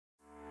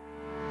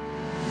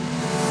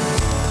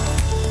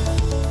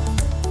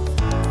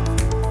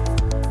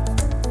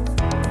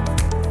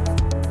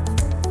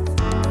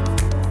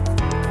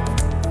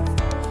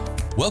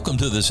Welcome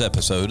to this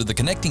episode of the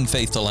Connecting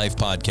Faith to Life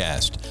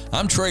podcast.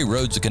 I'm Trey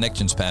Rhodes, the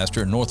Connections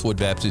Pastor at Northwood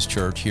Baptist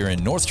Church here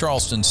in North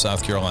Charleston,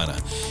 South Carolina.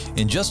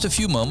 In just a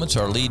few moments,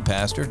 our lead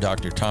pastor,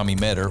 Dr. Tommy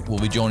Metter, will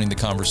be joining the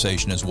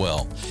conversation as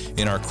well.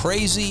 In our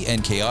crazy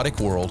and chaotic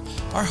world,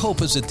 our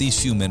hope is that these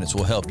few minutes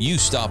will help you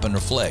stop and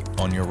reflect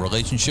on your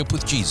relationship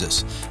with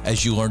Jesus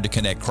as you learn to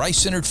connect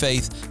Christ-centered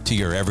faith to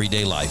your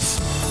everyday life.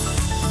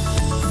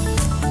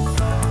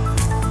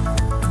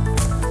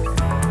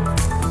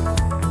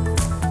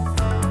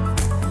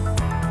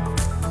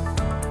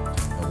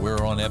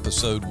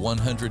 Episode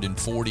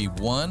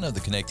 141 of the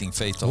Connecting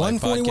Faith to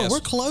Life podcast. We're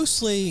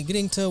closely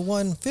getting to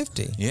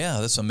 150. Yeah,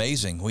 that's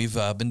amazing. We've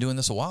been doing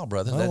this a while,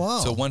 brother. Wow.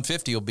 So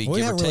 150 will be we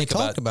give or haven't really take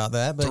talked about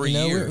that, but 3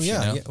 years.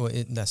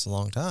 That's a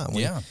long time.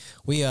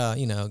 We got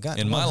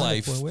in my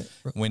life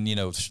when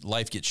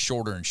life gets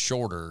shorter and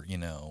shorter.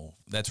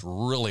 That's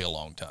really a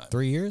long time.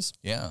 3 years.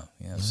 Yeah.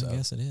 I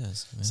guess it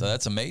is. Yeah. So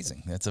that's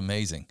amazing.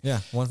 Yeah,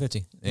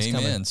 150. It's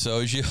Amen. coming. So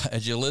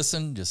as you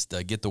listen, just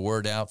get the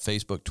word out.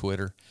 Facebook,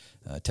 Twitter.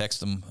 Text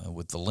them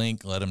with the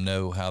link, let them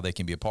know how they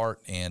can be a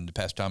part. And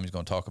Pastor Tommy's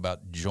going to talk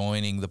about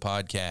joining the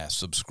podcast,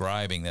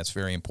 subscribing. That's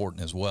very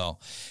important as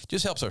well.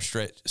 Just helps our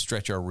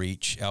stretch our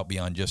reach out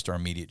beyond just our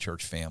immediate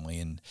church family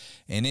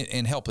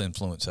and help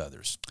influence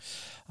others.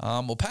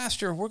 Well,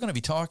 Pastor, we're going to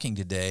be talking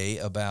today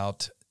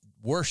about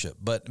worship,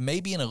 but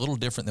maybe in a little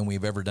different than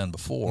we've ever done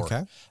before.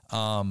 Okay.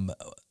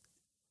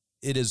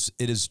 It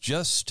is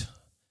just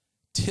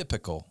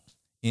typical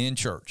in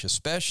church,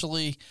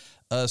 especially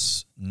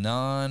us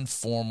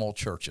non-formal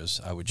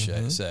churches, I would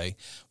say,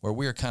 where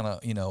we're kind of,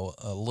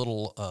 a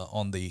little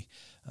on the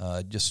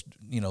just,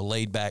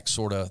 laid back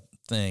sort of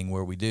thing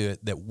where we do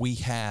it, that we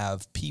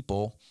have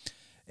people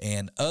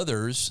and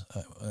others,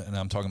 and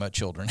I'm talking about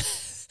children,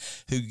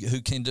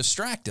 who can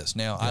distract us.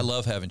 Now, I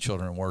love having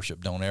children in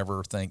worship. Don't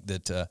ever think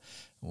that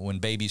when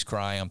babies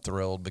cry, I'm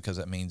thrilled, because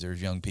that means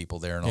there's young people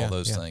there and all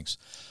those things.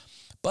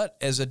 But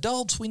as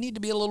adults, we need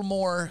to be a little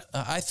more,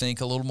 I think,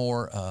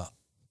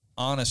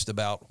 honest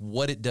about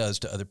what it does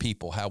to other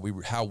people, how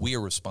we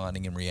are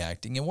responding and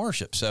reacting in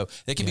worship. So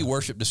they can be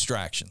worship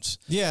distractions.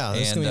 Yeah,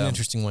 this is going to be an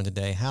interesting one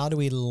today. How do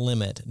we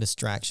limit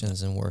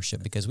distractions in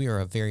worship? Because we are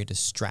a very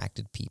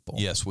distracted people.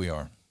 Yes, we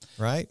are.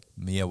 Right?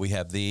 Yeah, we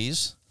have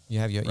these. You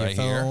have your right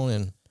phone. Here.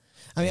 And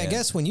I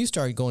guess when you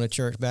started going to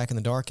church back in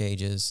the dark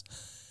ages.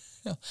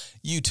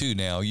 You too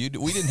now. We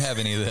didn't have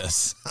any of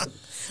this.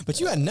 But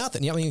you had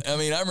nothing.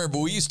 I remember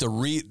we used to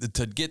read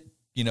to get,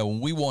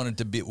 when we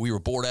we were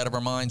bored out of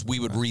our minds, we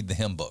would read the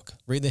hymn book.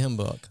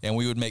 And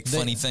we would make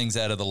funny things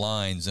out of the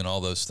lines and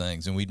all those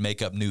things. And we'd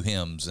make up new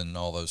hymns and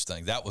all those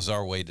things. That was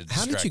our way to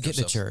distract ourselves. How did you get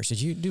to church? Did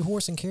you do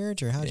horse and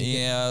carriage, or how did you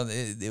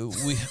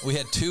get? We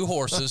had 2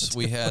 horses.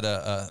 We had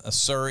a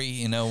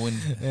Surrey, when.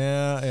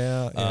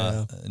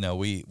 No,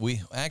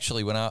 we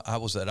actually, when I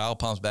was at Isle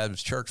Palms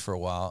Baptist Church for a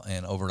while,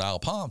 and over at Isle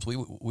Palms, we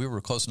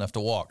were close enough to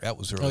walk. That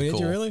was really cool.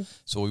 Did you really?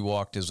 So we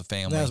walked as a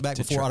family. That was back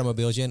before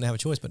automobiles. You didn't have a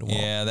choice but to walk.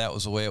 Yeah, that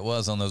was the way it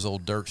was on those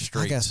old dirt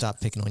streets. I gotta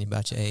stop picking on you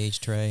about your age,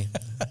 Trey.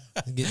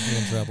 Getting me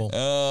in trouble.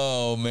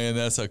 Oh man,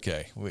 that's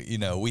okay.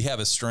 We have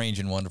a strange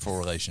and wonderful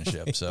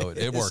relationship, so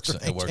it works.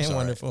 It works. And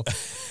wonderful.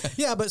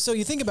 Yeah, but so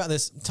you think about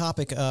this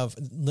topic of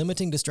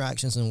limiting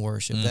distractions in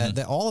worship.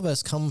 That all of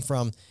us come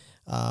from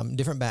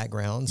different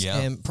backgrounds,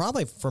 and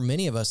probably for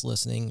many of us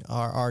listening,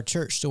 our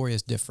church story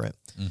is different.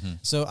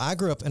 So I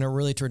grew up in a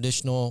really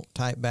traditional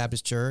type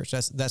Baptist church.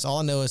 That's all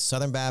I know is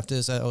Southern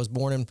Baptist. I was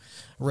born and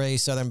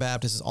raised Southern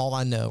Baptist is all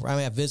I know.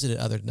 I I've visited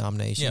other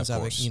denominations, of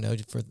course.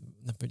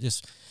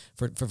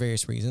 For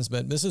various reasons,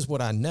 but this is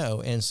what I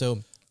know. And so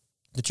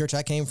the church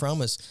I came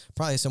from is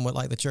probably somewhat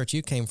like the church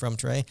you came from,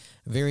 Trey.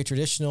 Very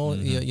traditional.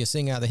 You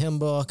sing out of the hymn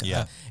book.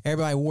 Yeah.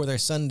 Everybody wore their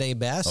Sunday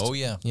best. Oh,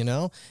 yeah.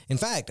 In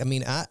fact,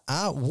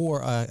 I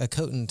wore a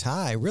coat and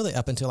tie really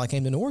up until I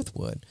came to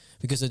Northwood,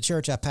 because the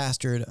church I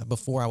pastored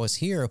before I was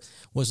here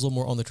was a little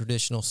more on the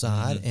traditional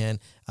side. And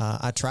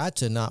I tried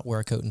to not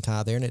wear a coat and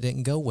tie there, and it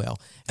didn't go well.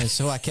 And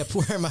so I kept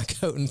wearing my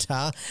coat and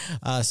tie.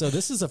 So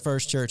this is the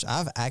first church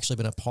I've actually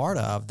been a part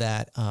of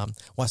that,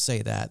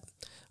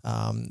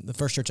 the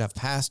first church I've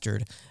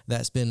pastored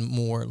that's been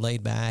more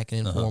laid back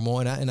and informal,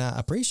 and I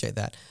appreciate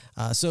that.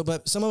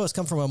 But some of us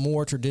come from a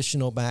more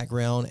traditional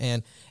background,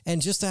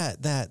 and just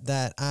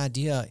that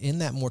idea in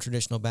that more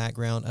traditional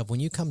background of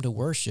when you come to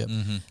worship,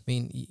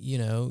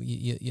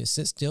 you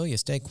sit still, you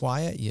stay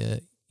quiet,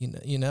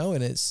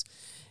 and it's,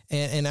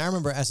 and I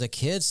remember as a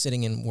kid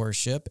sitting in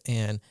worship,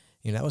 and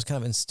that was kind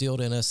of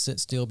instilled in us: sit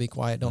still, be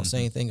quiet, don't say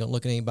anything, don't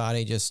look at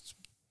anybody, just.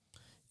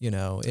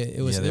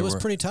 It was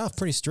pretty tough,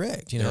 pretty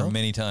strict. There were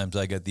many times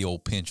I got the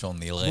old pinch on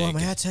the leg.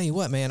 Well, I tell you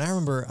what, man. I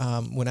remember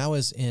when I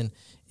was in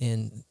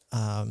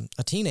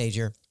a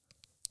teenager,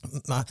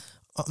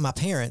 my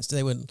parents,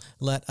 they would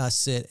let us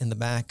sit in the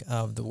back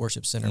of the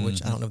worship center,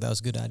 which I don't know if that was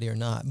a good idea or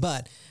not,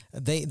 but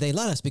they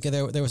let us because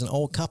there was an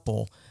old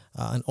couple.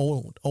 An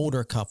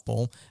older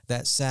couple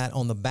that sat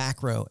on the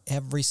back row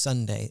every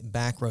Sunday,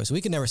 back row. So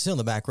we could never sit on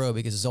the back row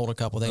because this older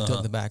couple, they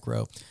took the back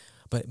row.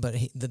 But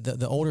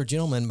the older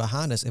gentleman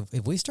behind us,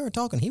 if we started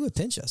talking, he would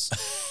pinch us.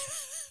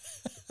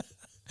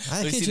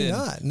 I kid you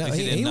not. No,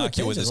 he didn't knock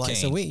you with his cane.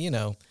 So we,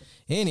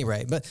 any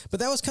rate, but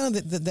that was kind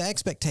of the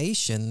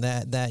expectation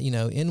that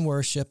in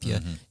worship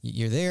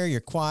you're there, you're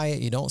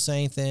quiet, you don't say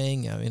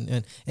anything.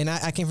 And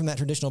I came from that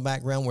traditional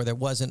background where there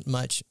wasn't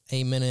much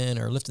amening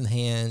or lifting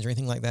hands or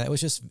anything like that.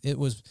 It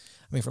was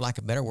for lack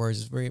of better words,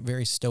 it's very,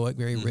 very stoic,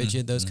 very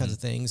rigid, those kinds of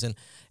things.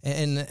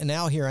 And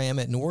now here I am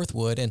at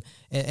Northwood,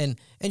 and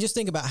just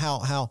think about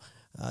how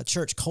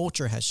church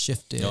culture has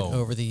shifted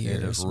over the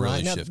years. Really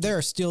right now, shifted. there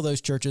are still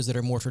those churches that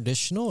are more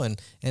traditional, and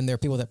there are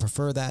people that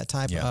prefer that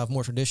type of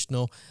more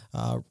traditional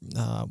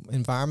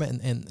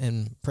environment,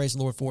 and praise the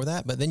Lord for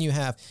that. But then you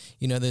have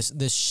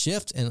this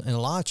shift in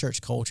a lot of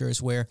church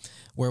cultures where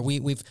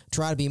we've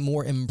tried to be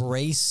more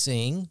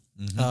embracing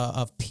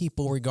of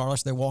people,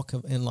 regardless of their walk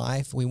in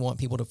life. We want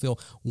people to feel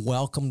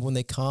welcomed when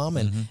they come,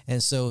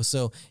 and so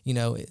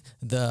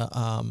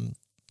the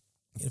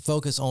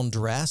focus on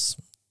dress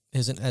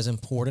isn't as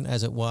important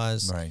as it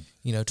was,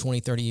 20,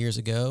 30 years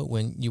ago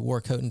when you wore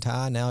a coat and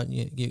tie. Now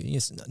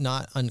it's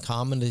not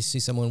uncommon to see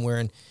someone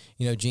wearing,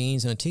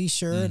 jeans and a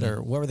T-shirt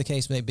or whatever the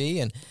case may be.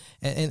 And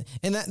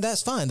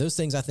that's fine. Those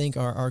things I think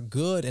are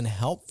good and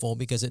helpful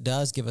because it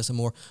does give us a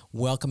more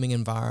welcoming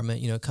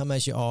environment. Come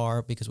as you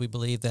are, because we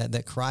believe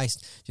that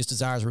Christ just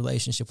desires a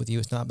relationship with you.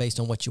 It's not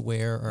based on what you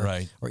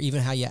wear or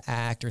even how you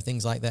act or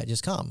things like that.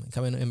 Just come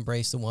and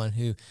embrace the one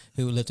who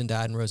lived and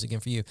died and rose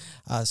again for you.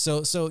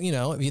 So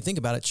if you think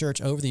about it,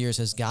 church over the years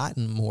has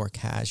gotten more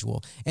casual.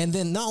 And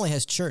then not only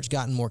has church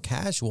gotten more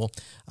casual,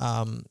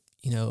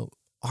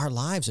 our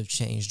lives have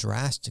changed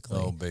drastically.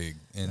 Oh, big.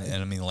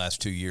 And the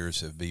last 2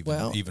 years have been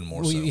even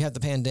more so. You have the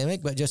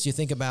pandemic, but just you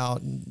think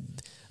about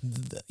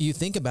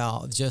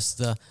just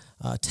the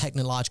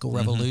technological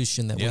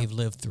revolution that we've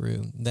lived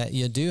through, that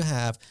you do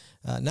have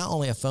not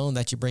only a phone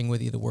that you bring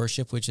with you to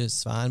worship, which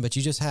is fine, but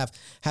you just have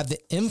the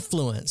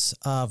influence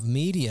of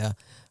media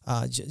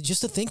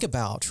just to think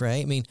about,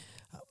 Trey.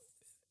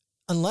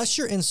 Unless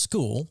you're in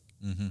school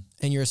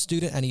and you're a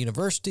student at a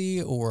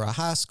university or a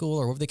high school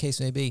or whatever the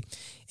case may be,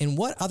 in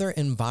what other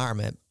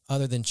environment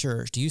other than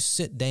church do you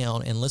sit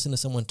down and listen to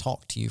someone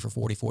talk to you for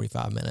 40,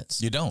 45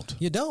 minutes? You don't.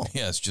 You don't.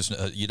 Yeah, it's just,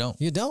 you don't.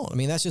 You don't.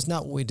 That's just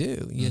not what we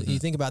do. You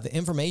think about the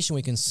information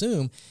we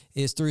consume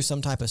is through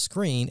some type of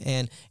screen,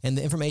 and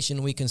the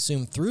information we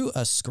consume through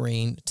a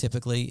screen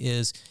typically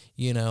is,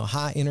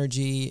 high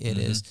energy. It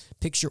is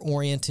picture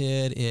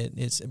oriented.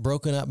 It's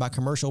broken up by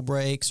commercial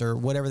breaks or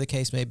whatever the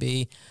case may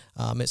be.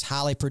 It's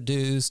highly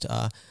produced.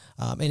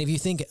 And if you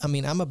think,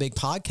 I'm a big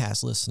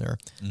podcast listener.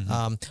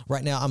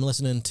 Right now I'm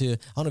listening to, I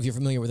don't know if you're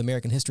familiar with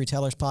American History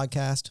Tellers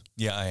podcast.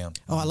 Yeah, I am.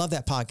 Oh, I love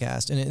that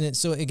podcast. And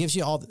so it gives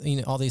you all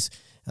these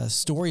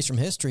stories from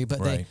history, but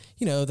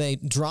they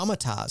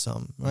dramatize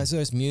them, right? So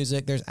there's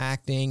music, there's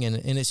acting, and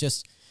it's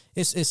just,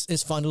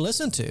 it's fun to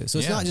listen to. So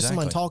it's not just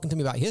someone talking to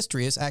me about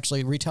history. It's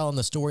actually retelling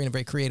the story in a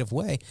very creative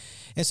way.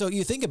 And so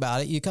you think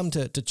about it, you come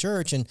to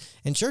church, and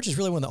church is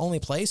really one of the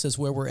only places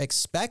where we're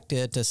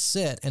expected to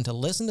sit and to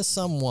listen to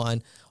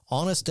someone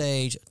on a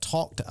stage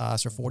talk to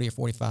us for 40 or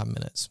 45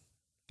 minutes.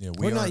 Yeah,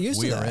 we're not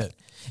used to that.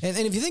 And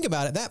if you think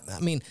about it,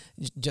 that,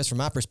 just from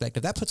my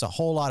perspective, that puts a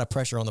whole lot of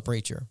pressure on the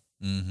preacher.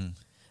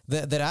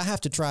 That I have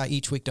to try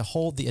each week to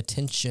hold the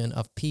attention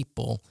of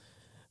people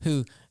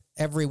who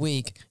every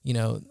week,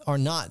 are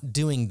not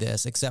doing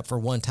this except for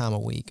one time a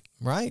week,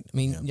 right?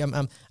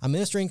 I'm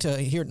ministering to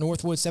here at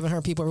Northwood,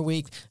 700 people every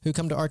week who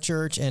come to our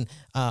church and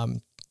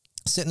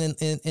sitting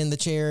in the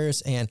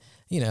chairs, and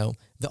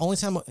the only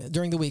time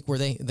during the week where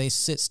they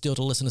sit still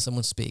to listen to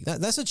someone speak.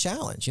 That's a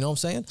challenge, you know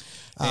what I'm saying?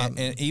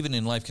 And even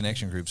in Life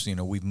Connection groups,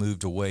 we've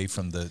moved away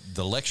from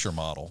the lecture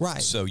model.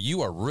 Right. So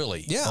you are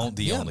really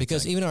the only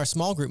because thing. Even our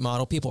small group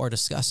model, people are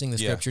discussing the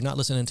scripture, not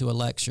listening to a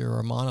lecture or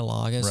a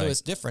monologue. And so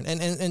it's different.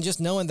 And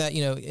just knowing that,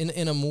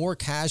 in a more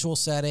casual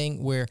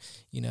setting where,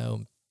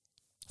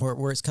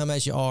 where it's come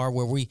as you are,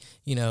 where we,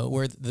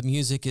 where the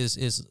music is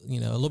a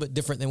little bit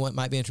different than what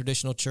might be in a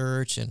traditional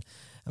church. And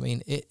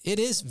it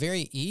is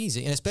very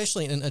easy, and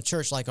especially in a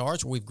church like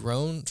ours where we've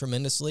grown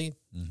tremendously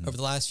over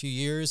the last few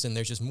years, and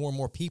there's just more and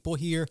more people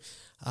here.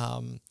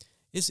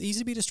 It's easy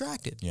to be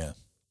distracted. Yeah,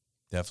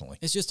 definitely.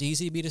 It's just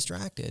easy to be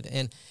distracted,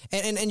 and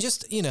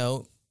just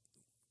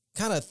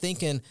kind of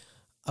thinking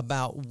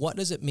about what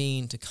does it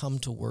mean to come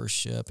to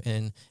worship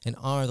and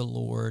honor the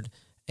Lord.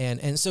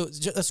 And so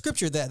a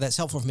scripture that's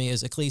helpful for me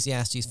is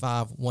Ecclesiastes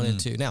 5:1 and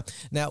 2.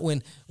 Now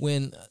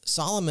when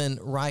Solomon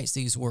writes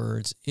these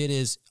words, it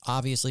is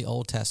obviously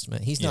Old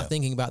Testament. He's not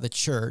thinking about the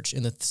church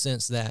in the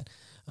sense that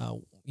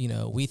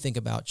we think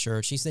about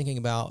church. He's thinking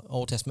about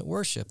Old Testament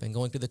worship and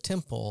going to the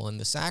temple and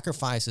the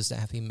sacrifices that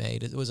have been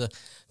made. It was a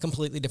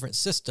completely different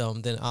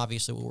system than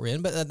obviously what we're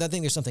in, but I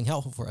think there's something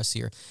helpful for us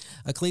here.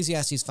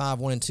 Ecclesiastes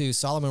 5:1 and 2,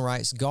 Solomon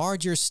writes,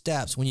 "Guard your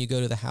steps when you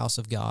go to the house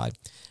of God.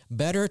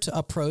 Better to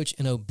approach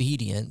in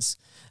obedience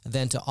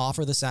than to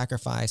offer the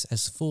sacrifice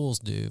as fools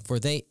do, for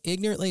they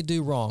ignorantly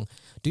do wrong.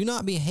 Do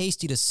not be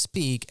hasty to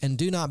speak, and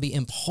do not be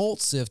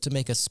impulsive to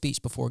make a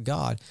speech before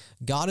God.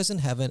 God is in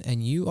heaven,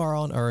 and you are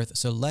on earth,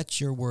 so let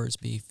your words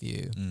be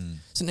few."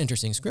 It's an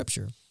interesting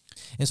scripture.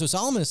 And so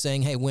Solomon is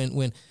saying, hey,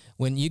 when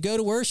you go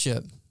to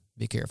worship,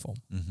 be careful.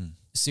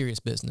 Serious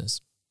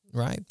business,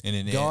 right?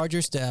 And guard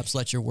your steps,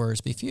 let your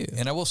words be few.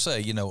 And I will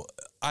say,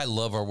 I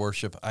love our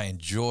worship. I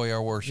enjoy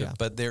our worship,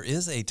 but there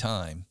is a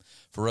time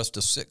for us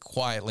to sit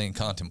quietly and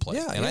contemplate.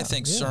 I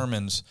think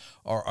sermons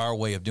are our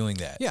way of doing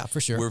that. Yeah, for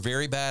sure. We're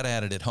very bad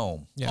at it at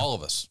home. Yeah. All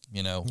of us,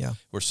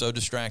 we're so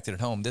distracted at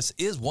home. This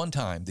is one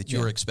time that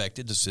you're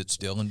expected to sit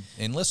still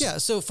and listen. Yeah.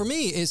 So for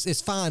me,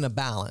 it's find a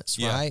balance,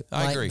 right?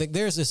 I agree.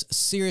 There's this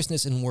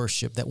seriousness in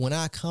worship that when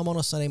I come on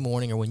a Sunday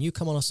morning or when you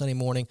come on a Sunday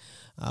morning,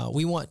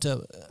 we want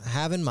to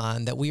have in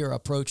mind that we are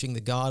approaching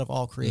the God of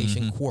all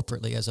creation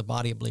corporately as a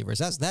body of believers.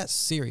 That's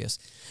serious.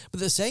 But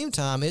at the same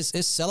time, it's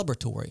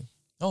celebratory.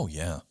 Oh,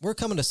 yeah. We're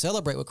coming to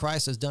celebrate what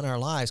Christ has done in our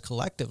lives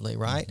collectively,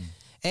 right?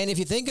 And if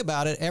you think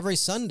about it, every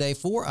Sunday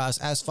for us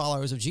as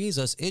followers of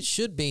Jesus, it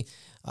should be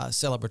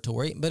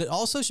celebratory, but it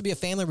also should be a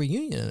family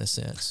reunion in a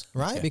sense,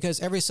 right? Okay. Because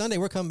every Sunday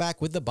we're coming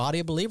back with the body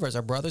of believers,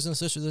 our brothers and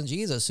sisters in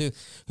Jesus, who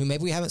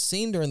maybe we haven't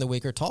seen during the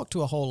week or talked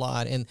to a whole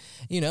lot, and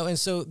and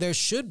so there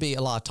should be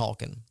a lot of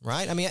talking,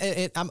 right? I mean,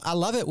 I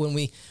love it when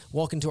we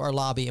walk into our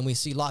lobby and we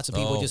see lots of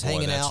people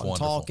hanging out and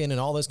talking and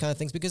all those kind of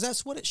things, because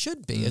that's what it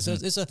should be. It's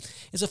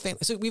a family.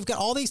 So we've got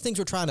all these things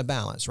we're trying to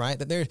balance, right?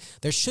 That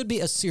there should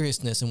be a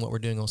seriousness in what we're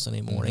doing on Sunday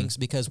mornings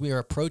because we are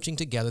approaching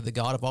together the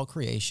God of all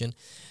creation.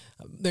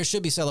 There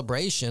should be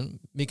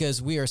celebration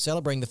because we are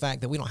celebrating the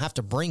fact that we don't have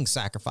to bring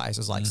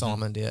sacrifices like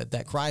Solomon did,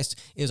 that Christ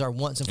is our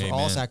once and for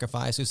all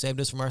sacrifice who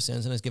saved us from our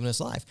sins and has given us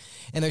life.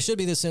 And there should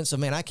be this sense of,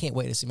 man, I can't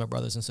wait to see my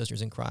brothers and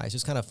sisters in Christ.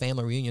 It's kind of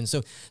family reunion.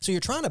 So you're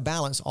trying to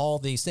balance all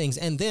these things.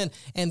 And then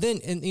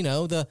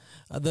the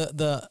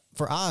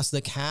for us,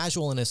 the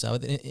casualness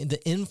of it, the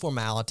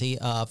informality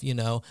of,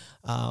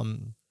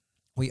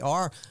 we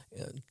are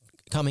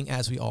coming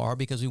as we are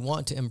because we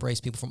want to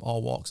embrace people from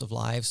all walks of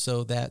life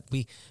so that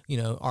we,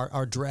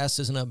 our dress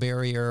isn't a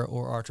barrier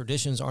or our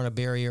traditions aren't a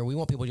barrier. We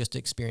want people just to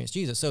experience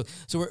Jesus. So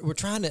we're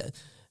trying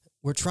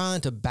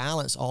to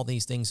balance all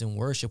these things in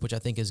worship, which I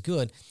think is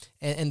good.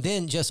 And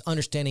then just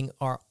understanding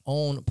our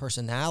own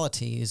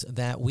personalities,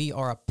 that we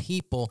are a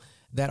people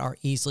that are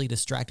easily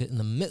distracted in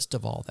the midst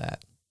of all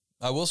that.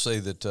 I will say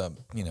that,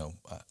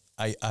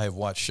 I have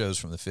watched shows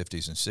from the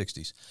 50s and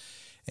 60s.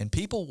 And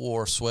people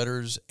wore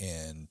sweaters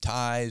and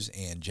ties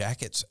and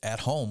jackets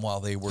at home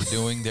while they were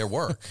doing their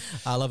work.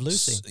 I Love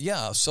Lucy.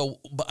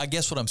 But I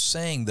guess what I'm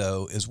saying,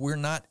 though, is we're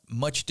not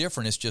much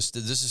different. It's just that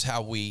this is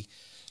how we're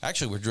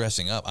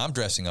dressing up. I'm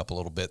dressing up a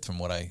little bit from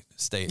what I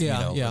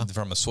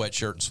from a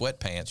sweatshirt and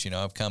sweatpants.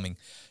 I'm coming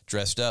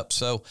dressed up.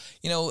 So,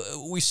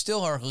 we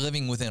still are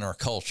living within our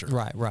culture.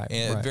 Right.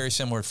 And very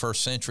similar to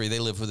first century, they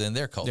lived within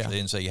their culture. They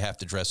didn't say you have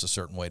to dress a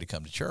certain way to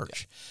come to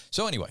church. Yeah.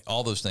 So anyway,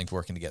 all those things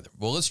working together.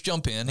 Well, let's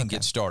jump in and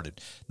get started.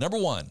 Number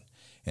one,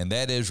 and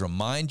that is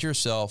remind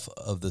yourself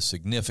of the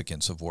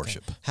significance of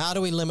worship. Okay. How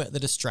do we limit the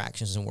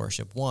distractions in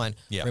worship? One,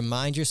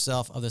 remind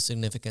yourself of the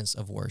significance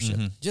of worship.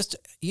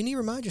 You need to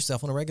remind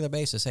yourself on a regular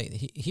basis,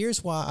 hey,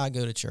 here's why I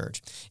go to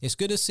church. It's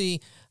good to see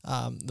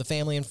the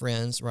family and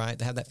friends, right,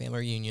 to have that family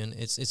reunion.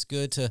 It's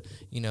good to,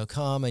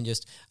 come and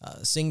just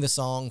sing the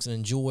songs and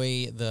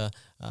enjoy the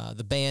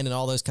band and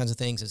all those kinds of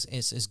things.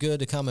 It's good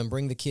to come and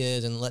bring the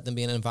kids and let them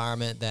be in an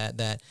environment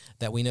that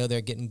we know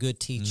they're getting good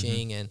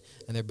teaching and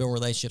they're building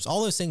relationships.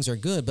 All those things are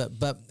good,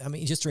 but I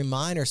mean, just to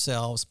remind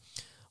ourselves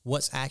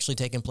what's actually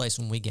taking place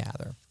when we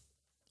gather.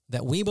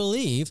 That we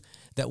believe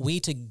that we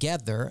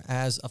together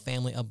as a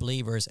family of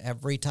believers,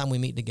 every time we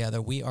meet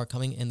together, we are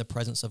coming in the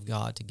presence of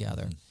God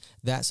together.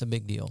 That's a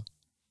big deal.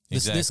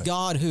 This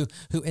God who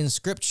in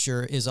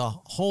Scripture is a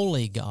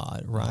holy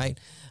God, right?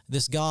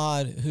 This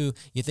God who,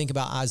 you think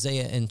about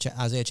Isaiah in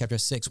Isaiah chapter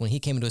 6, when he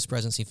came into his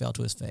presence, he fell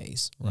to his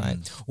face, right?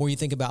 Or you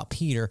think about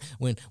Peter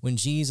when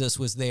Jesus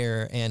was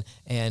there and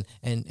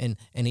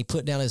he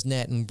put down his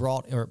net and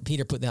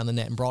Peter put down the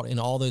net and brought in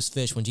all those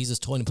fish when Jesus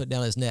told him to put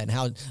down his net, and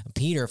how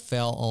Peter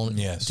fell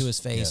to his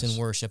face in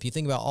worship. You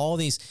think about all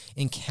these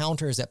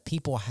encounters that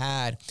people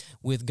had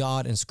with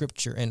God in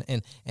Scripture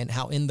and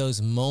how in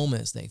those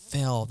moments they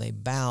fell, they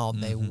bowed,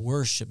 they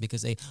worshiped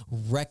because they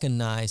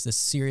recognized the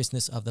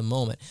seriousness of the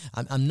moment.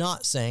 I'm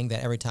not saying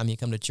that every time you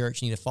come to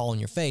church you need to fall on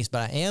your face,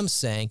 but I am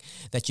saying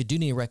that you do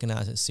need to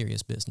recognize it's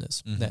serious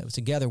business. That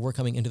together we're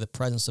coming into the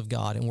presence of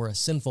God, and we're a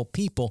sinful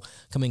people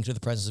coming to the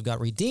presence of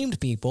God,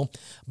 redeemed people,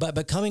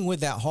 but coming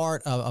with that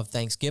heart of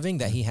thanksgiving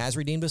that he has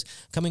redeemed us,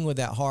 coming with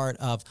that heart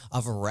of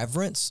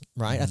reverence,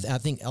 right? I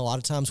think a lot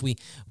of times we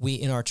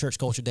in our church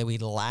culture today, we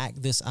lack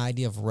this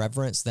idea of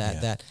reverence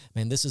that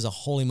man, this is a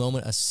holy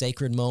moment, a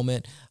sacred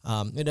moment.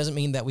 It doesn't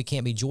mean that we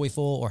can't be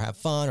joyful or have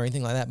fun or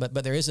anything like that,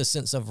 but there is a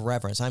sense of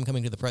reverence. I'm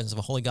coming to the presence of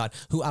a holy God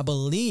who I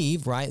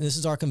believe, right, and this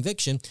is our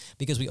conviction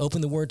because we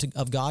open the Word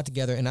of God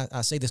together, and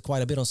I say this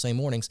quite a bit on Sunday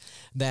mornings,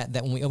 that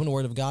when we open the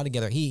Word of God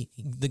together,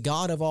 the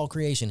God of all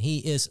creation, he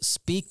is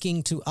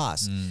speaking to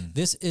us.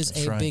 This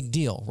is a big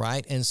deal,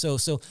 right? And so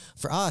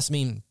for us, I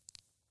mean,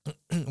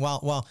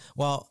 while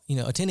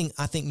attending,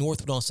 I think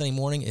Northwood on Sunday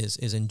morning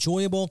is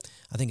enjoyable.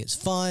 I think it's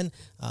fun.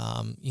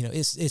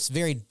 It's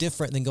very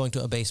different than going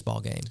to a baseball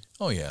game.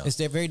 Oh yeah, it's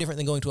very different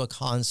than going to a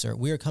concert.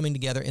 We are coming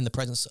together in the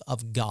presence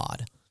of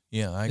God.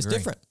 Yeah, I agree. It's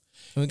different.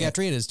 And we got to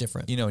treat it as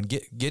different.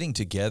 And getting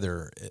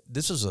together,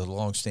 this is a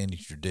long-standing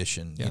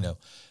tradition,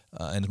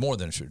 and more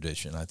than a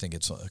tradition. I think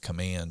it's a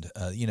command,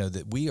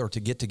 that we are to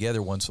get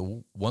together once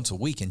a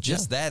week. And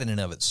just that in and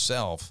of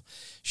itself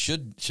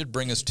should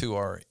bring us to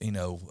our,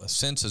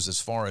 senses as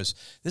far as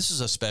this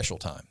is a special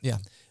time. Yeah.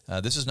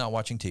 This is not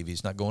watching TV.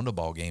 It's not going to a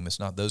ball game. It's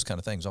not those kind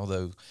of things.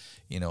 Although,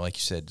 like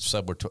you said,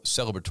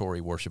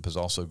 celebratory worship is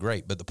also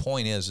great. But the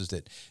point is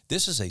that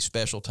this is a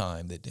special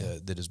time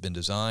that has been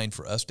designed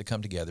for us to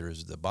come together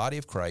as the body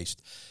of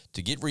Christ,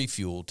 to get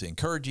refueled, to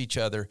encourage each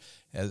other,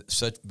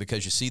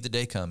 because you see the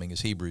day coming,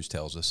 as Hebrews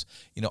tells us.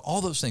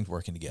 All those things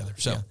working together.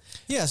 So,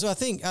 So I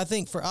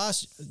think for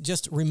us,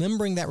 just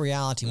remembering that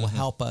reality will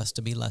help us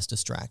to be less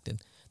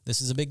distracted. This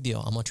is a big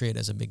deal. I'm going to treat it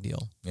as a big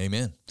deal.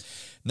 Amen.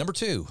 Number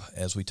 2,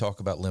 as we talk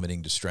about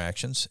limiting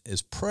distractions,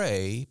 is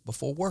pray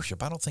before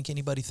worship. I don't think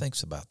anybody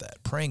thinks about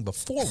that. Praying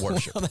before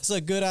worship. Well, that's a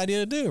good idea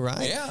to do,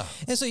 right? Yeah.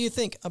 And so you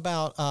think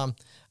about,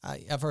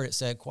 I've heard it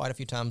said quite a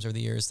few times over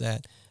the years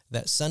that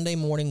Sunday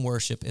morning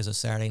worship is a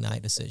Saturday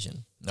night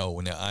decision.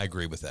 No, I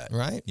agree with that.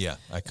 Right? Yeah,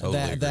 I totally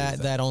agree with that.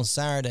 That on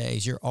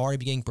Saturdays, you're already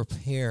beginning to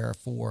prepare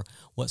for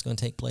what's going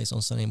to take place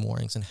on Sunday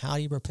mornings. And how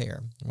do you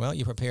prepare? Well,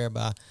 you prepare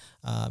by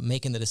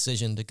making the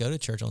decision to go to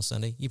church on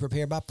Sunday. You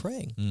prepare by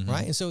praying,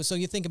 right? And so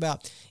you think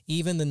about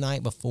even the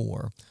night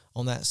before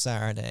on that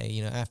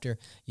Saturday, after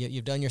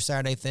you've done your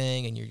Saturday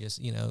thing and you're just,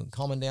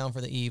 calming down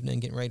for the evening,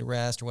 getting ready to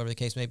rest or whatever the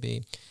case may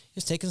be,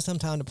 just taking some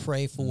time to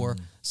pray for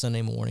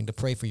Sunday morning, to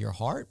pray for your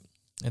heart,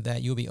 and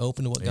that you'll be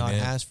open to what God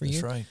has for you.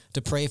 That's right.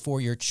 To pray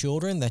for your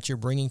children that you're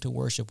bringing to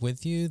worship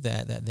with you,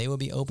 that they will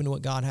be open to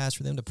what God has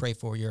for them. To pray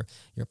for your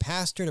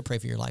pastor, to pray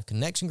for your Life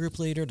Connection group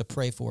leader, to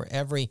pray for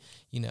every,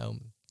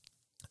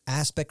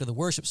 aspect of the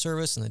worship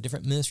service and the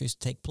different ministries to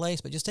take place.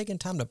 But just taking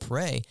time to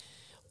pray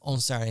on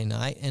Saturday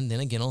night and then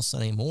again on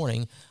Sunday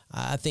morning,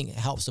 I think it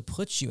helps to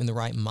put you in the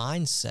right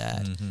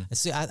mindset. And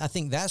see, I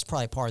think that's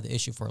probably part of the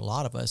issue for a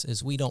lot of us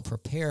is we don't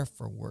prepare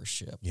for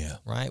worship. Yeah.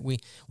 Right? We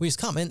just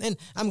come. And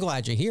I'm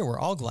glad you're here. We're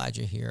all glad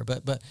you're here.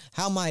 But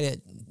how might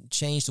it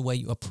change the way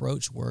you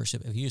approach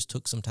worship if you just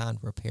took some time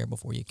to prepare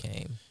before you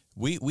came?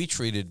 We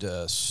treated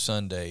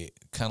Sunday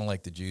kind of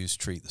like the Jews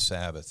treat the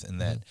Sabbath, in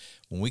that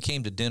when we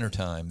came to dinner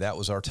time, that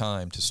was our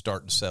time to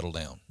start and settle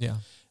down. Yeah.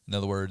 In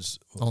other words,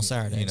 on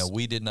Saturdays,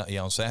 we did not,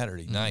 on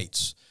Saturday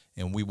nights,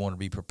 and we want to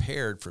be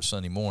prepared for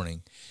Sunday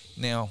morning.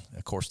 Now,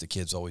 of course, the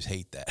kids always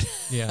hate that.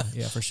 Yeah,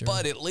 for sure.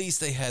 But at least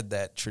they had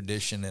that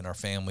tradition in our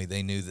family.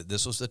 They knew that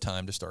this was the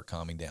time to start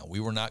calming down. We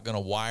were not going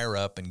to wire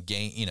up and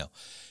gain,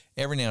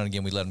 every now and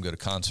again we let them go to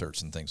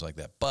concerts and things like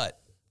that. But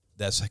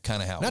that's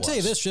kind of how it was. I'll tell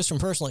you this just from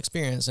personal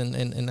experience,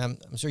 and I'm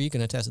sure you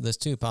can attest to this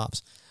too,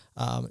 Pops.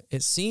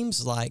 It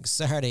seems like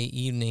Saturday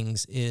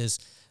evenings is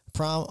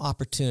prime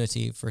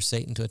opportunity for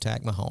Satan to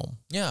attack my home.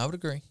 Yeah, I would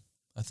agree.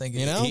 I think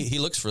he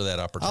looks for that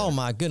opportunity. Oh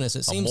my goodness!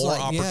 It seems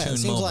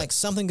like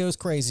something goes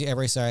crazy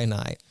every Saturday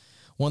night.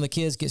 One of the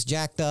kids gets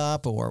jacked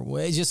up, or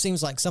it just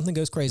seems like something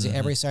goes crazy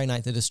every Saturday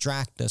night to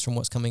distract us from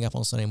what's coming up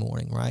on Sunday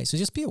morning, right? So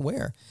just be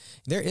aware.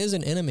 There is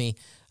an enemy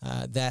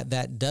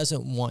that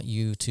doesn't want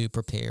you to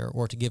prepare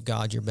or to give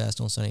God your best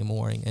on Sunday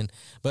morning,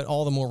 but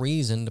all the more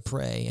reason to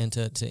pray and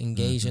to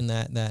engage in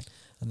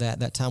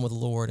that time with the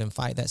Lord and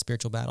fight that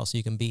spiritual battle so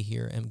you can be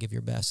here and give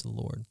your best to the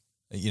Lord.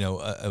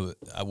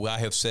 I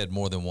have said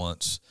more than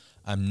once,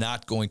 I'm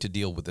not going to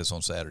deal with this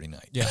on Saturday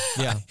night. Yeah.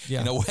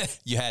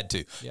 You had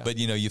to, but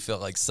you felt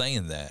like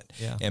saying that.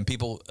 Yeah. And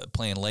people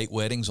plan late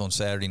weddings on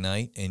Saturday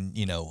night, and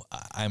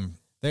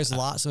There's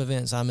lots of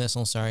events I miss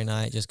on Saturday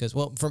night just because,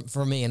 well,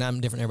 for me, and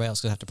I'm different than everybody else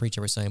because I have to preach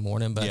every Sunday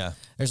morning, but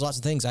there's lots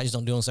of things I just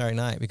don't do on Saturday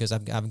night because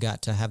I've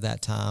got to have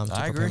that time to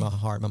prepare my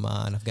heart, my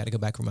mind. I've got to go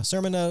back for my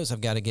sermon notes. I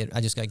just got to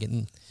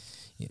get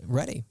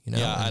ready.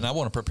 Yeah, and I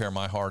want to prepare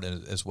my heart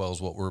as well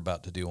as what we're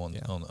about to do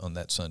on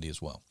that Sunday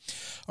as well.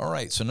 All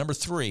right, so number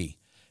 3,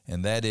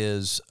 and that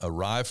is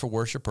arrive for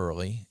worship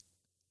early.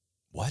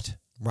 What?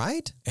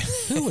 Right?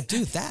 Who would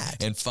do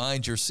that? And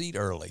find your seat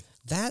early.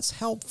 That's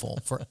helpful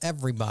for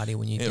everybody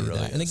when you do really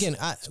that. Is. And again,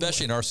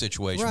 especially in our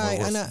situation, right?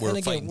 Where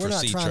we're fighting for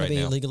seats right now. We're not trying to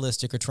be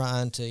legalistic or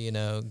trying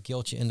to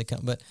guilt you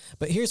into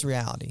but here's the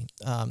reality: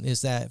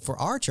 is that for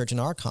our church in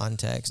our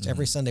context,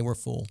 every Sunday we're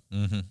full.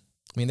 I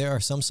mean, there are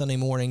some Sunday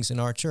mornings in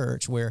our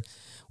church where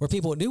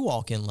people do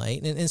walk in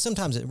late, and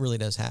sometimes it really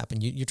does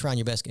happen. You're trying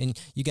your best, and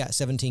you got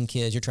 17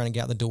 kids. You're trying to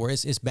get out the door.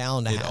 It's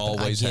bound to happen. It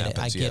always happens.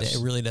 I get it. It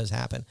really does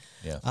happen.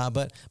 Yeah.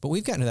 But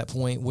we've gotten to that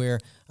point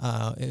where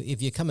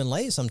if you come in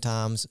late,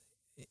 sometimes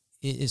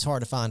it's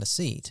hard to find a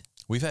seat.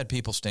 We've had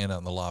people stand out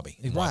in the lobby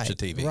and watch the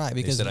TV. Right,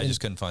 because they said I just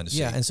couldn't find a seat.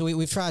 Yeah, and so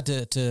we've tried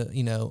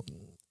to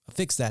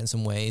fix that in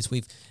some ways.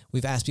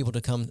 We've asked people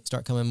to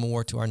start coming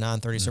more to our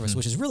 9:30 service,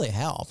 which has really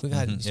helped. We've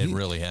had it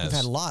really has. We've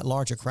had a lot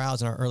larger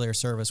crowds in our earlier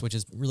service, which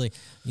has really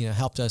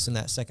helped us in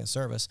that second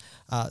service.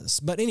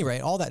 But at any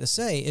rate, all that to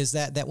say is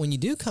that when you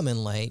do come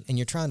in late and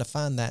you're trying to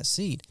find that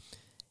seat,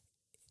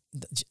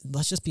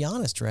 let's just be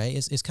honest, Ray,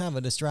 it's kind of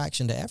a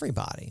distraction to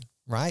everybody,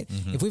 right?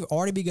 If we've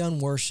already begun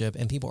worship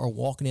and people are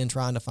walking in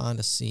trying to find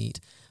a seat,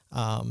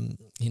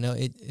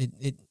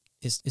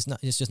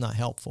 it's just not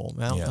helpful.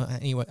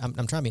 Anyway, I'm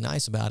trying to be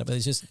nice about it, but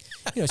it's just,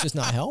 it's just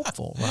not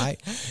helpful, right?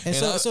 And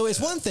so it's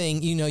one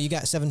thing, you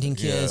got 17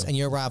 kids and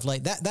you arrive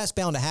late. That's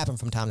bound to happen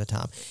from time to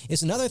time.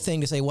 It's another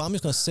thing to say, well, I'm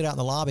just going to sit out in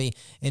the lobby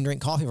and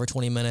drink coffee for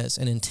 20 minutes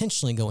and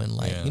intentionally go in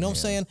late. You know what I'm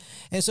saying?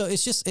 And so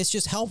it's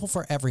just helpful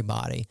for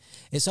everybody.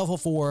 It's helpful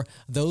for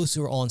those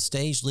who are on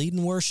stage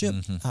leading worship.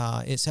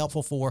 It's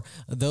helpful for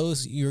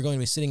those you're going to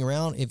be sitting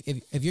around.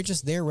 If you're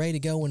just there ready to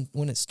go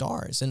when it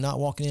starts and not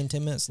walking in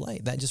 10 minutes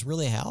late, that just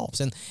really helps.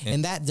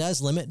 And that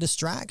does limit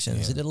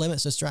distractions. It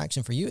limits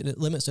distraction for you. It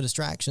limits the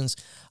distractions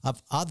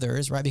of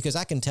others, right? Because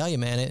I can tell you,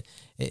 man,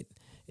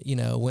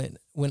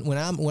 when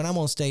I'm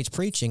on stage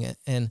preaching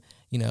and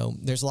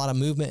there's a lot of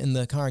movement in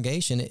the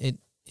congregation, it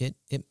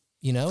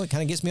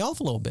kind of gets me off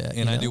a little bit.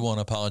 And I do want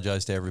to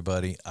apologize to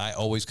everybody. I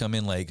always come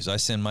in late because I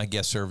send my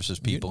guest services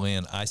people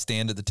in. I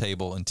stand at the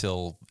table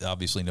until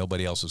obviously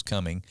nobody else is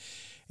coming.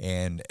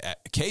 And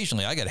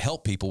occasionally I got to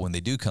help people when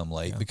they do come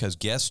late because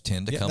guests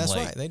tend to come late.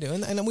 That's right, they do,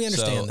 and we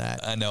understand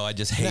that. I know, I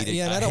just hate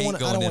it. I hate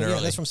going in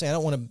early. That's what I'm saying. I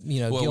don't want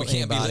to, well, guilt we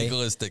can't anybody. be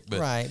legalistic, but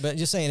right. But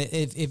just saying,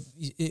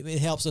 it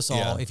helps us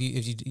all if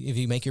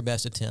you make your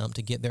best attempt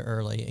to get there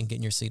early and get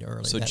in your seat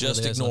early. So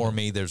just ignore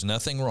me. There's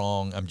nothing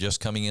wrong. I'm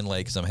just coming in late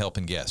because I'm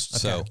helping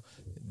guests. Okay.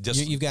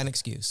 So you've got an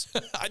excuse.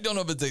 I don't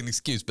know if it's an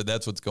excuse, but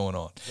that's what's going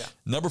on. Yeah.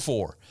 Number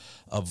 4,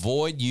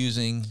 avoid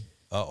using.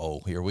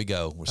 Here we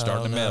go. We're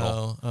starting to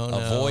meddle.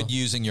 Avoid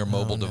using your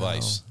mobile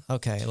device.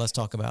 Okay, let's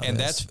talk about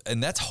this.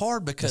 That's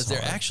hard because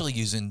they're actually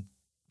using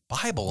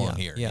Bible on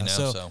here. Yeah.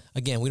 So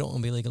again, we don't want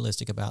to be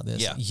legalistic about this.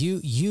 Yeah.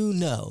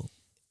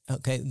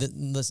 Okay,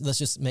 let's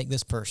just make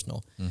this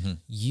personal.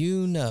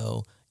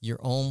 Your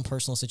own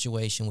personal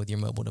situation with your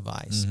mobile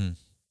device.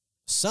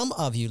 Some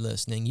of you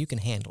listening, you can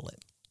handle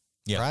it.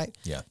 Yeah. Right?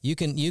 Yeah. You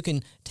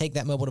can take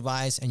that mobile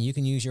device and you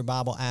can use your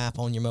Bible app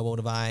on your mobile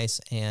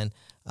device and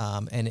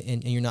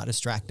you're not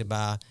distracted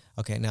by,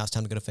 okay, now it's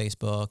time to go to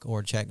Facebook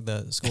or check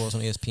the scores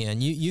on ESPN.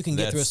 You can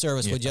get through a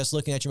service with just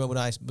looking at your mobile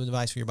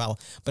device for your Bible.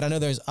 But I know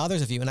there's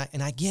others of you,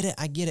 and I get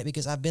it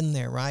because I've been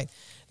there, right?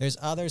 There's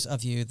others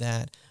of you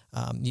that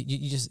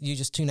you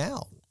just tune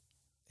out.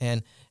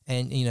 And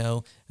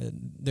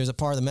there's a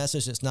part of the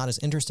message that's not as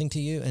interesting to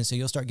you, and so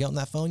you'll start getting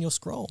that phone. You'll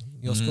scroll.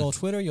 You'll scroll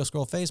Twitter. You'll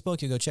scroll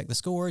Facebook. You'll go check the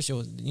scores.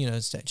 You'll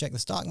check the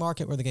stock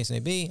market, where the case may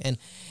be,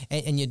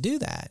 and you do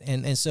that.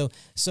 And so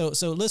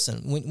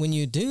listen. When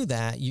you do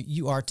that,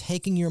 you are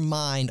taking your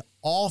mind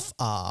off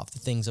of the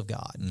things of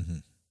God,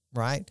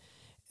 right?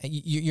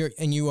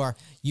 You are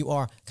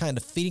kind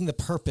of defeating the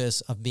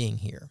purpose of being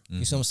here.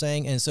 You see what I'm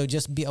saying? And so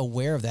just be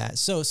aware of that.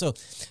 So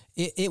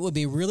it would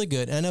be really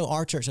good. And I know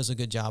our church does a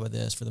good job of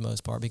this for the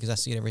most part because I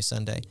see it every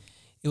Sunday.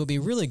 It would be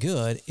really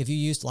good if you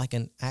used like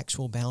an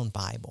actual bound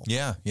Bible.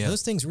 Yeah.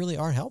 Those things really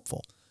are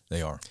helpful.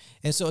 They are.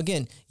 And so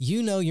again,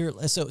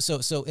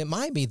 so it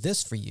might be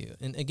this for you.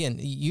 And again,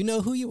 you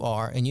know who you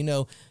are and you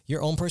know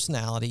your own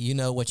personality, you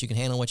know what you can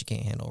handle, what you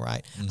can't handle,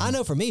 right? I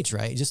know for me,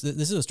 Trey, this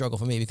is a struggle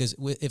for me because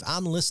if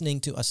I'm listening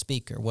to a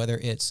speaker, whether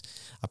it's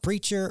a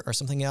preacher or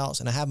something else,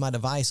 and I have my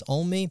device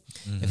on me,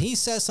 if he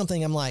says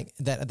something I'm like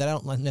that I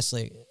don't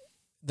necessarily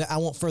that I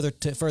want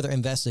further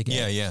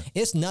investigate. Yeah.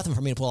 It's nothing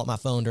for me to pull up my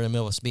phone during the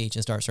middle of a speech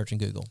and start searching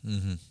Google.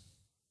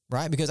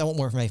 Right? Because I want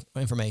more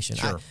information.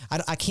 Sure.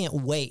 I can't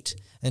wait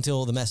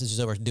until the message is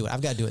over to do it.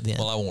 I've got to do it then.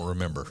 Well, I won't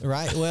remember.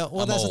 Right?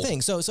 Well, that's old. The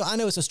thing. So I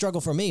know it's a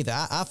struggle for me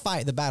that I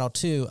fight the battle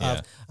too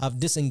of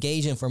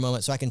disengaging for a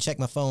moment so I can check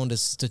my phone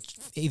to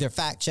either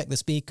fact check the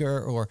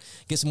speaker or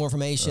get some more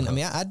information. I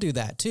mean, I do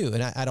that too,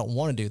 and I don't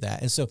want to do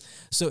that. And so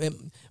it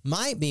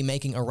might be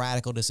making a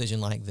radical decision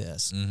like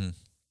this.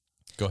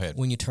 Go ahead.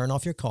 When you turn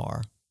off your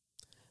car,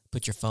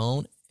 put your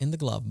phone in the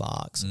glove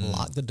box,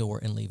 lock the door,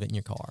 and leave it in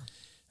your car.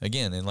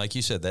 Again, and like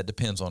you said, that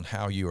depends on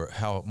how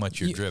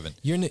much you're driven.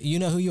 You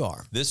know who you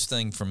are. This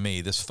thing for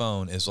me, this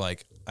phone is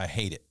like, I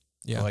hate it.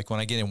 Yeah. Like when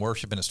I get in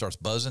worship and it starts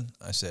buzzing,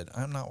 I said,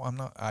 I'm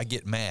not, I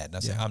get mad. And I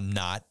say, I'm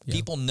not. Yeah.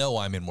 People know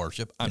I'm in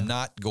worship. I'm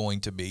not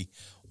going to be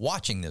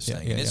watching this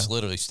thing. And it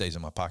literally stays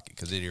in my pocket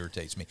because it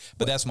irritates me.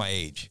 But that's my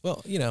age.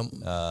 Well,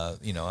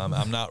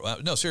 I'm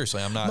not, no,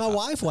 seriously, I'm not. My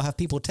wife will have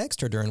people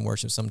text her during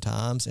worship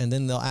sometimes, and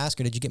then they'll ask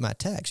her, did you get my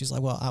text? She's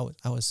like, well,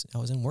 I was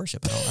in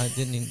worship. I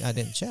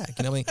didn't check.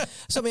 You know what I mean?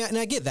 So, and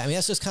I get that. I mean,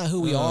 that's just kind of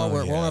who we are.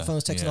 We're on our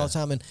phones texting all the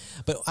time.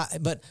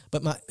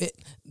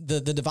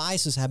 The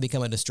devices have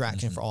become a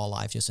distraction for all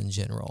life just in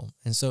general.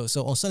 And so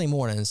on Sunday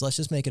mornings, let's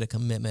just make it a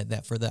commitment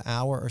that for the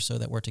hour or so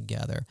that we're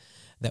together,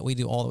 that we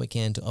do all that we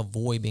can to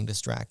avoid being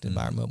distracted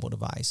by our mobile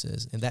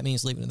devices. And that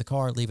means leave it in the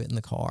car, leave it in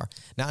the car.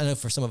 Now, I know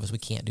for some of us, we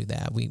can't do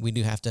that. We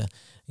do have to,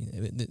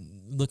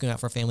 looking out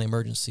for a family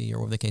emergency or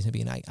whatever the case may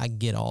be, and I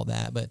get all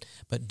that.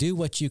 But do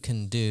what you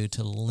can do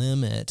to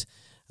limit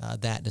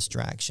that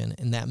distraction.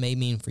 And that may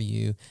mean for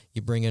you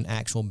bring an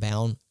actual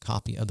bound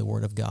copy of the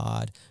Word of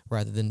God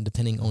rather than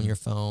depending on your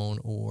phone,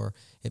 or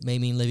it may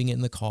mean leaving it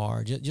in the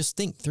car. Just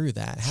think through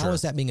that. How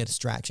is that being a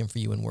distraction for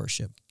you in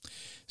worship?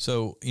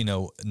 So,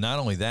 not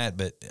only that,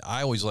 but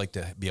I always like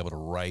to be able to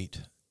write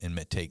and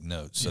take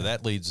notes. So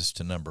that leads us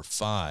to number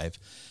 5,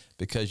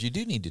 because you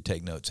do need to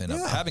take notes. And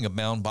Yeah. having a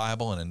bound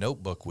Bible and a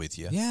notebook with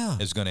you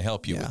is going to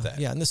help you with that.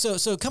 Yeah. And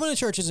so coming to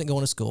church isn't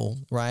going to school,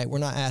 right? We're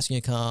not asking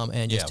you to come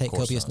and just of take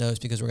course copious not. notes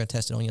because we're going to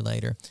test it on you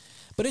later.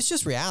 But it's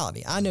just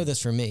reality. I know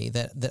this for me,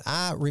 that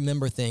I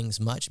remember things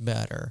much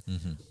better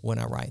when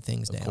I write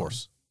things down. Of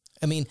course.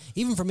 I mean,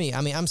 even for me,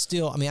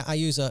 I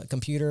use a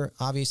computer.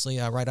 Obviously,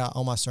 I write out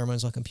all my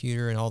sermons on a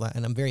computer and all that,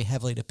 and I'm very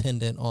heavily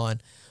dependent on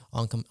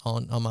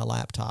my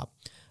laptop.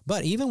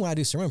 But even when I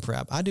do sermon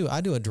prep, I do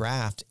a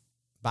draft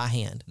by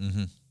hand.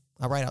 Mm-hmm.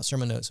 I write out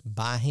sermon notes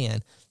by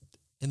hand,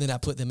 and then I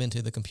put them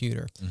into the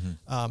computer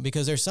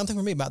because there's something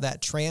for me about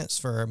that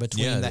transfer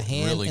between the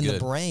hand really and good. the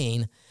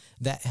brain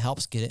that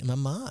helps get it in my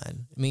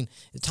mind. I mean,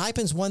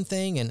 typing's one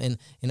thing,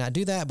 and I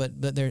do that,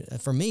 but there,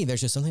 for me,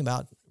 there's just something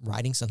about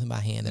writing something by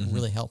hand that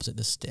really helps it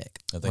to stick.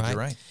 I think you're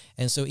right.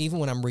 And so even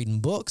when I'm reading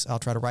books, I'll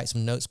try to write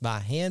some notes by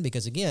hand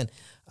because, again,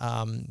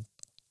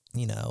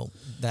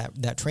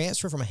 that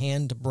transfer from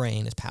hand to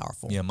brain is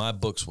powerful. Yeah, my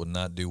books would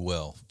not do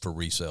well for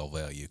resale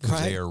value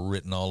because they are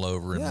written all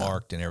over and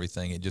marked and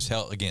everything. It just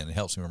it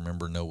helps me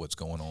remember, know what's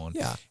going on.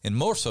 Yeah. And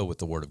more so with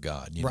the Word of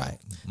God. You know.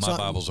 My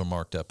Bibles are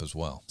marked up as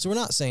well. So we're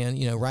not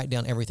saying, write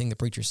down everything the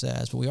preacher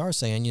says, but we are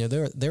saying,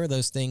 there are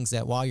those things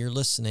that while you're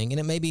listening, and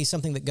it may be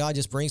something that God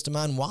just brings to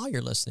mind while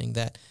you're listening,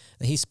 that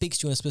he speaks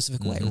to you in a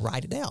specific way.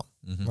 Write it down,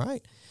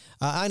 right?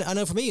 I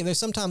know for me, there's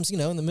sometimes, in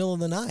the middle of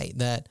the night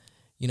that,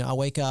 I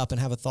wake up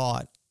and have a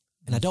thought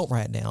and I don't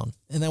write it down.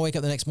 And then I wake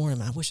up the next morning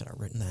and I wish I'd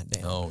have written that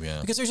down. Oh, yeah.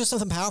 Because there's just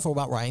something powerful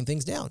about writing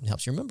things down. It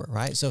helps you remember,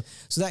 right? So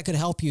that could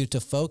help you to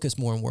focus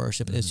more in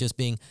worship. It's just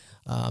being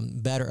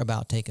better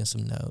about taking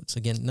some notes.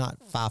 Again, not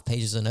 5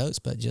 pages of notes,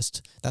 but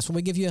just that's when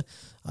we give you,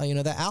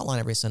 that outline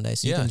every Sunday.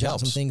 So you can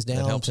jot some things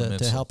down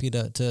to help you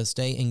to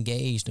stay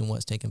engaged in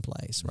what's taking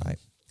place, right?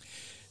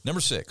 Number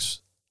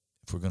 6,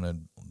 if we're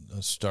going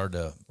to start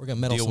to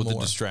deal with the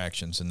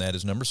distractions, and that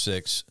is number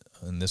 6,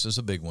 and this is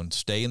a big one,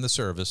 stay in the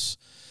service.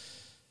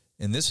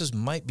 And this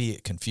might be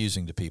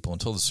confusing to people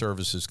until the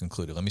service is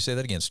concluded. Let me say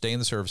that again, stay in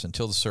the service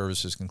until the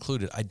service is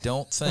concluded. I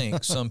don't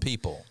think some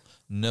people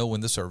know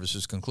when the service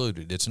is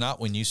concluded. It's not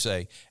when you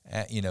say,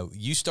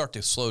 you start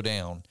to slow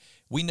down.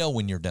 We know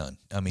when you're done.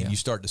 I mean, you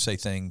start to say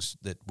things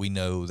that we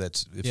know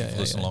that's if you've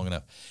listened long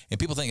enough. And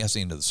people think that's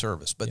the end of the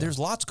service. But there's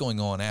lots going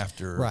on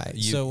after. Right.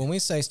 So when we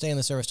say stay in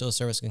the service till the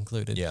service is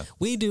concluded,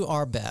 we do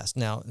our best.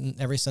 Now,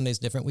 every Sunday is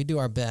different. We do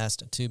our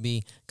best to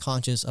be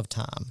conscious of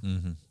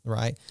time,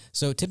 right?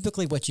 So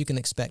typically what you can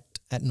expect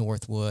at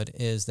Northwood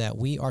is that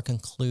we are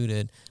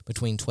concluded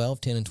between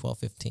 12:10 and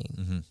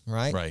 12:15,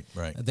 right?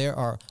 Right. There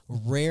are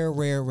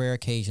rare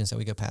occasions that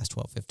we go past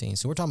 12:15.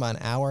 So we're talking about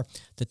an hour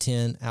to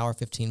 10, hour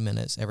 15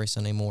 minutes every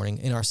Sunday morning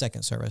in our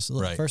second service.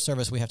 The first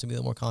service, we have to be a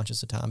little more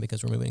conscious of time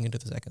because we're moving into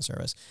the second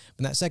service.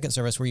 In that second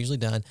service, we're usually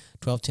done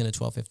 12:10 to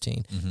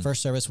 12:15.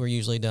 First service, we're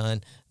usually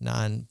done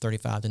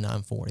 9:35 to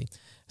 9:40.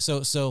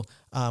 So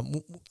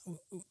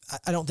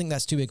I don't think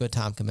that's too big of a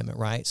time commitment,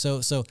 right?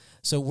 So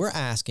we're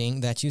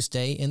asking that you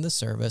stay in the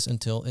service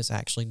until it's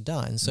actually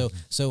done.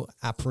 So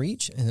I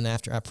preach, and then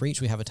after I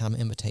preach, we have a time of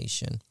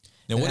invitation.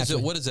 Now,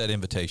 what does that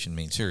invitation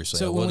mean? Seriously.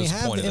 So when we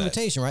have the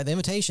invitation, that? right? The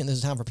invitation is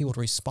a time for people to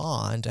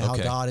respond to how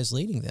God is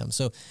leading them.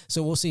 So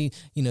we'll see,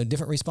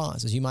 different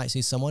responses. You might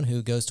see someone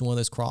who goes to one of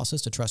those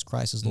crosses to trust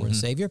Christ as Lord and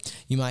Savior.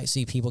 You might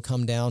see people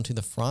come down to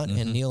the front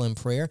and kneel in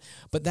prayer.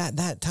 But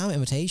that time of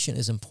invitation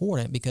is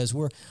important because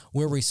we're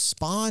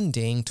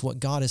responding to what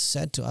God has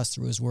said to us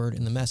through His Word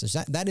and the message.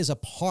 That is a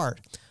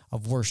part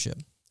of worship.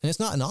 And it's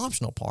not an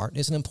optional part.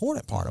 It's an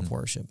important part of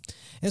worship.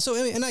 And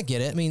so, and I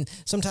get it. I mean,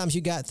 sometimes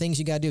you got things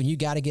you got to do and you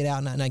got to get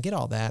out, and I get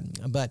all that.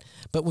 But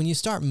when you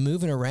start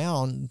moving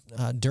around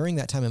during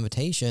that time of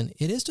invitation,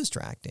 it is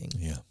distracting.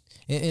 Yeah.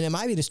 And it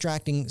might be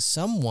distracting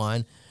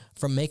someone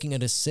from making a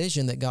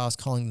decision that God's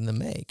calling them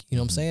to make. You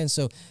know what I'm saying?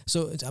 So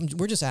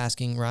we're just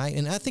asking, right?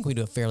 And I think we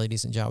do a fairly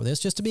decent job with this,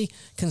 just to be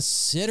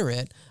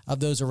considerate of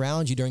those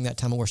around you during that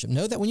time of worship.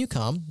 Know that when you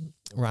come,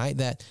 right,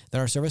 that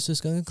our service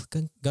is going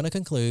to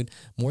conclude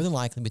more than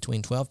likely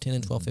between 12:10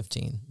 and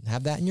 12:15.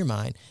 Have that in your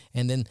mind,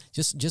 and then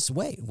just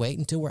wait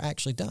until we're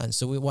actually done.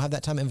 So we'll have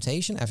that time of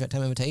invitation. After that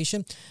time of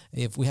invitation,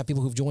 if we have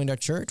people who've joined our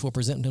church, we'll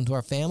present them to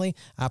our family.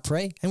 I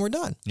pray, and we're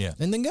done. Yeah,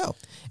 and then go.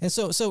 And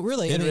so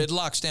really, it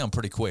locks down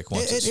pretty quick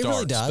once it starts. It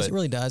really does. It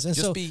really does. And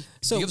so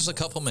give us a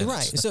couple minutes.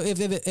 Right. So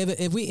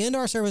if we end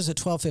our service at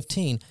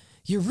 12:15,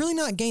 you're really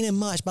not gaining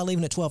much by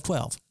leaving at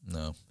 12:12.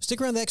 No. Stick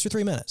around the extra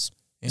 3 minutes.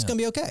 It's going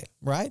to be okay,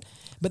 right?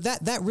 But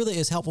that really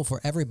is helpful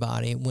for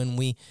everybody when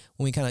we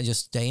kind of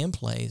just stay in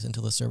place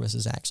until the service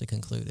is actually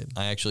concluded.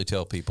 I actually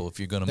tell people if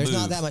you're going to move, there's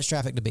not that much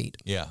traffic to beat.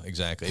 Yeah,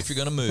 exactly. If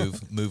you're going to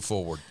move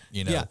forward.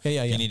 You know,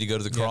 Yeah. You need to go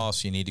to the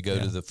cross. You need to go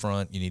to the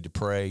front. You need to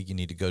pray. You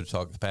need to go to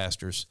talk to the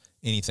pastors.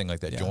 Anything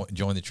like that. Yeah.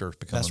 Join the church.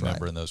 Become a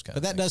member, and those kind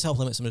of things. But that does help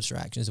limit some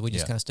distractions. We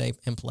just kind of stay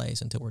in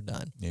place until we're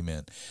done.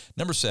 Amen.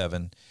 Number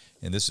 7,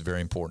 and this is very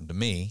important to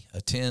me: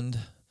 attend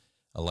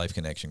a Life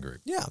Connection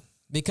group. Yeah.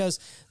 Because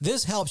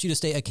this helps you to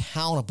stay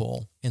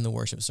accountable in the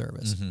worship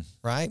service,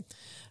 right?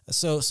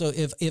 So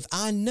if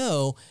I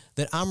know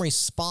that I'm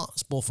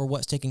responsible for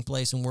what's taking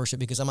place in worship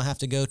because I'm going to have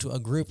to go to a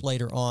group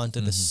later on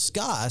to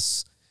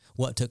discuss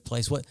what took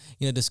place,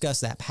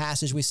 discuss that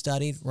passage we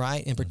studied,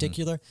 right, in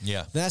particular,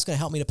 Yeah. then that's going to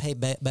help me to pay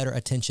better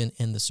attention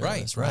in the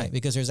service, right?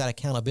 Because there's that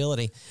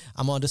accountability.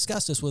 I'm going to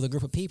discuss this with a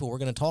group of people. We're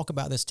going to talk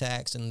about this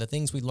text and the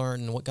things we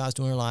learned and what God's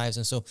doing in our lives,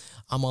 and so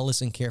I'm going to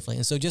listen carefully.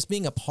 And so just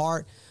being a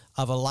part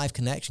of a Life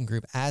Connection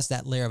group as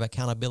that layer of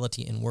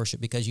accountability in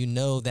worship, because you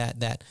know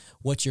that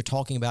what you're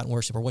talking about in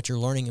worship or what you're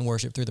learning in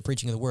worship through the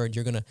preaching of the word,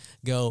 you're going to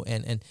go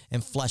and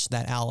flesh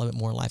that out a little bit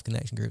more in Life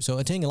Connection group. So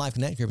attending a Life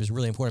Connection group is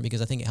really important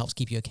because I think it helps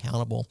keep you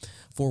accountable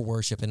for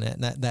worship, and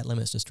that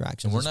limits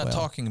distractions. And we're not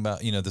talking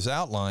about, this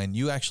outline.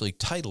 You actually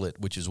title it,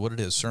 which is what it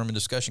is, Sermon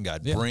Discussion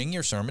Guide. Yeah. Bring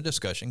your Sermon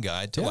Discussion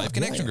Guide to Life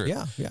Connection group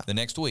the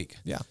next week.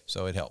 Yeah.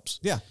 So it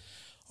helps. Yeah.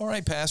 All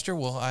right, Pastor.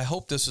 Well, I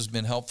hope this has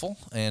been helpful,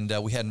 and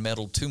we hadn't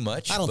meddled too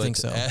much. I don't think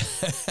so.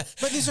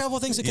 But these are helpful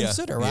things to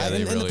consider, right? Yeah,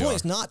 and really the point are.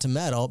 is not to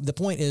meddle. The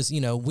point is,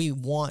 we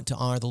want to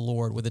honor the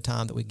Lord with the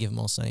time that we give Him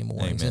on Sunday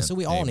mornings. Amen. And so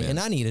we all need, Amen. and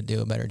I need to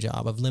do a better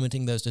job of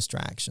limiting those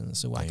distractions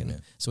so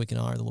we can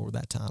honor the Lord with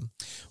that time.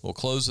 We'll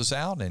close this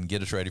out and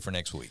get us ready for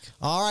next week.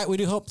 All right, we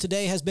do hope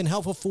today has been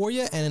helpful for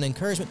you and an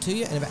encouragement to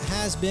you. And if it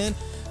has been,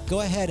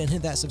 go ahead and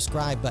hit that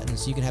subscribe button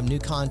so you can have new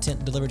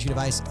content delivered to your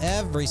device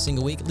every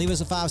single week. Leave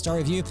us a 5-star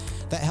review.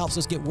 That helps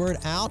us get word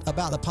out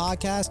about the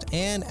podcast.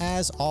 And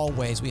as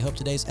always, we hope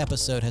today's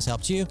episode has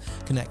helped you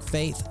connect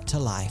faith to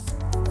life.